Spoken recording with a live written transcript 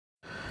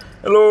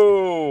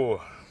Hello!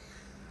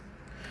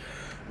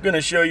 I'm going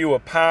to show you a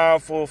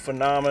powerful,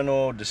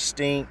 phenomenal,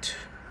 distinct,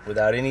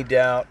 without any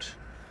doubt,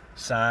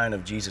 sign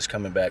of Jesus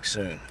coming back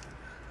soon.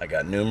 I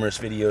got numerous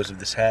videos of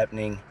this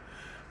happening.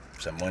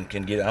 I'm going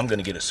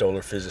to get a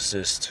solar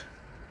physicist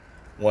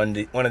one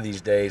of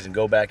these days and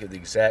go back at the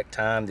exact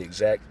time, the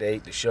exact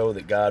date to show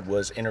that God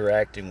was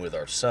interacting with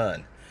our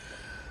sun.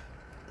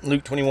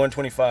 Luke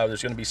 21:25,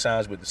 there's going to be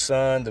signs with the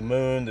sun, the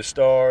moon, the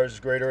stars,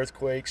 great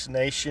earthquakes,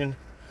 nation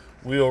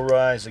will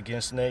rise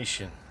against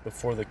nation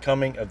before the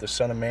coming of the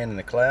Son of Man in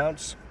the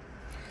clouds.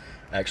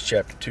 Acts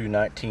chapter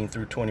 2:19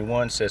 through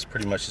 21 says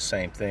pretty much the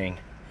same thing.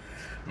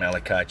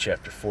 Malachi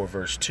chapter 4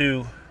 verse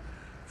 2,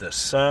 the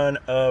Son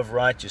of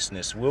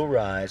Righteousness will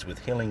rise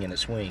with healing in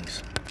its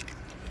wings.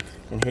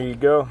 And here you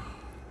go.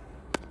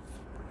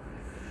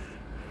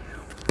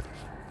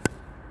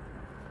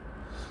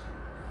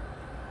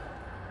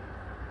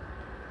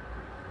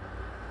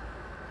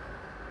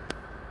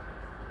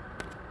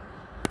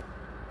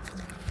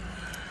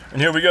 And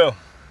here we go.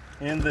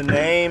 In the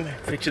name,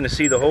 fixing to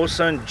see the whole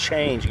sun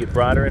change, get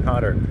brighter and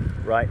hotter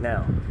right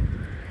now.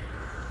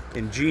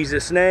 In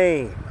Jesus'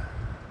 name.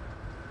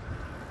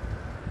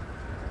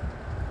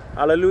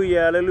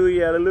 Hallelujah,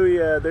 hallelujah,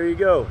 hallelujah. There you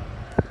go.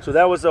 So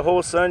that was the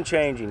whole sun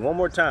changing. One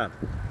more time.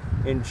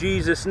 In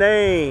Jesus'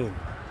 name.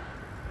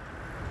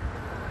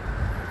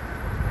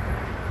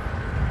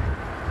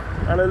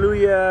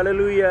 Hallelujah,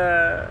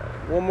 hallelujah.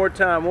 One more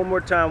time, one more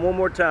time, one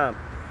more time.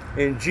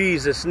 In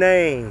Jesus'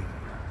 name.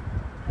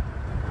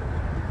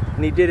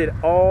 And he did it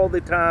all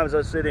the times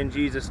I said in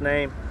Jesus'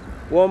 name.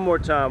 One more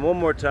time, one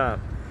more time.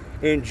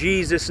 In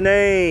Jesus'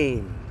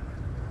 name.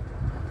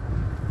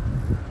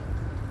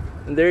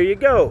 And there you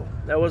go.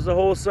 That was the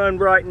whole sun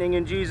brightening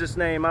in Jesus'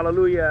 name.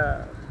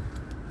 Hallelujah.